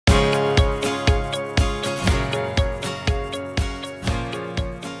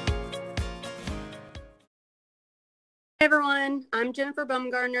Hey everyone, I'm Jennifer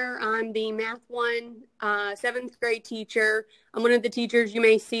Bumgarner. I'm the Math 1 7th grade teacher. I'm one of the teachers you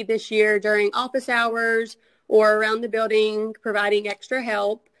may see this year during office hours or around the building providing extra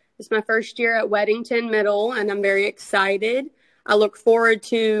help. It's my first year at Weddington Middle and I'm very excited. I look forward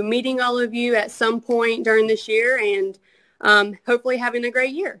to meeting all of you at some point during this year and hopefully having a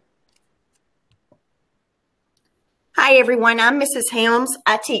great year. Hi everyone, I'm Mrs. Helms.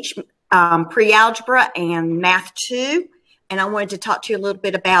 I teach pre-algebra and Math 2, and I wanted to talk to you a little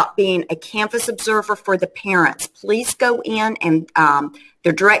bit about being a Canvas observer for the parents. Please go in and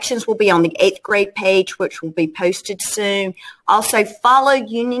the directions will be on the 8th grade page, which will be posted soon. Also, follow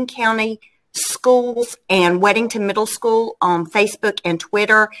Union County Schools and Weddington Middle School on Facebook and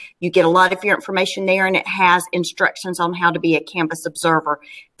Twitter. You get a lot of your information there, and it has instructions on how to be a Canvas observer.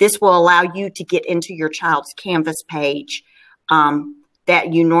 This will allow you to get into your child's Canvas page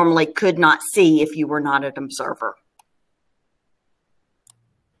that you normally could not see if you were not an observer.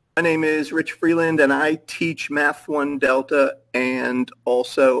 My name is Rich Freeland, and I teach Math 1 Delta and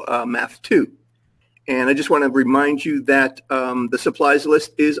also Math 2. And I just want to remind you that the supplies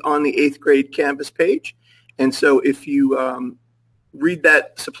list is on the 8th grade Canvas page. And so if you read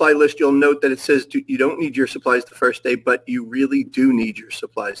that supply list, you'll note that it says you don't need your supplies the first day, but you really do need your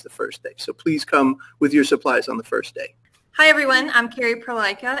supplies the first day. So please come with your supplies on the first day. Hi everyone, I'm Carrie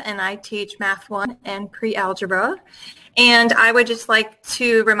Perlika and I teach Math 1 and pre-algebra. And I would just like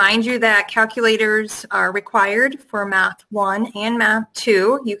to remind you that calculators are required for Math 1 and Math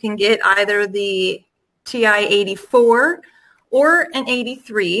 2. You can get either the TI-84 or an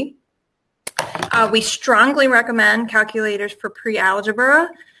 83. We strongly recommend calculators for pre-algebra.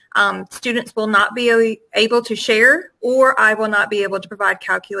 Students will not be able to share, or I will not be able to provide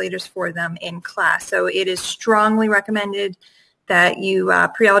calculators for them in class. So it is strongly recommended that you,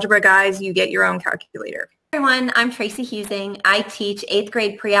 pre-algebra guys, you get your own calculator. Hi everyone, I'm Tracy Husing. I teach 8th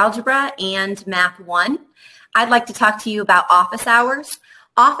grade pre-algebra and Math 1. I'd like to talk to you about office hours.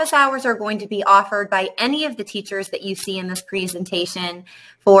 Office hours are going to be offered by any of the teachers that you see in this presentation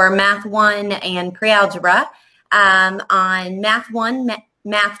for Math 1 and pre-algebra. On Math 1,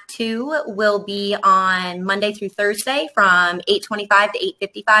 Math 2 will be on Monday through Thursday from 8:25 to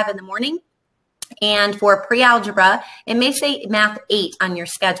 8:55 in the morning. And for pre-algebra, it may say Math 8 on your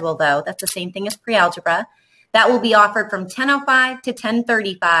schedule, though. That's the same thing as pre-algebra. That will be offered from 10:05 to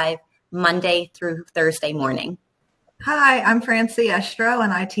 10:35 Monday through Thursday morning. Hi, I'm Francie Estro,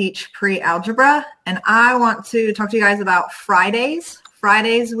 and I teach pre-algebra. And I want to talk to you guys about Fridays.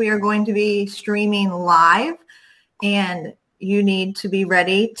 Fridays, we are going to be streaming live, and you need to be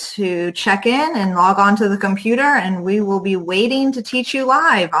ready to check in and log on to the computer, and we will be waiting to teach you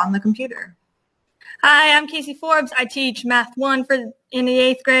live on the computer. Hi, I'm Casey Forbes. I teach Math 1 in the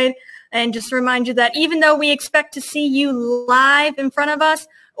 8th grade. And just to remind you that even though we expect to see you live in front of us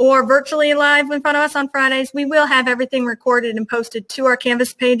or virtually live in front of us on Fridays, we will have everything recorded and posted to our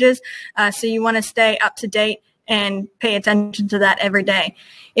Canvas pages. So you want to stay up to date and pay attention to that every day.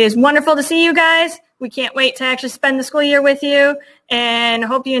 It is wonderful to see you guys. We can't wait to actually spend the school year with you, and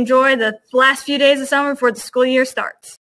hope you enjoy the last few days of summer before the school year starts.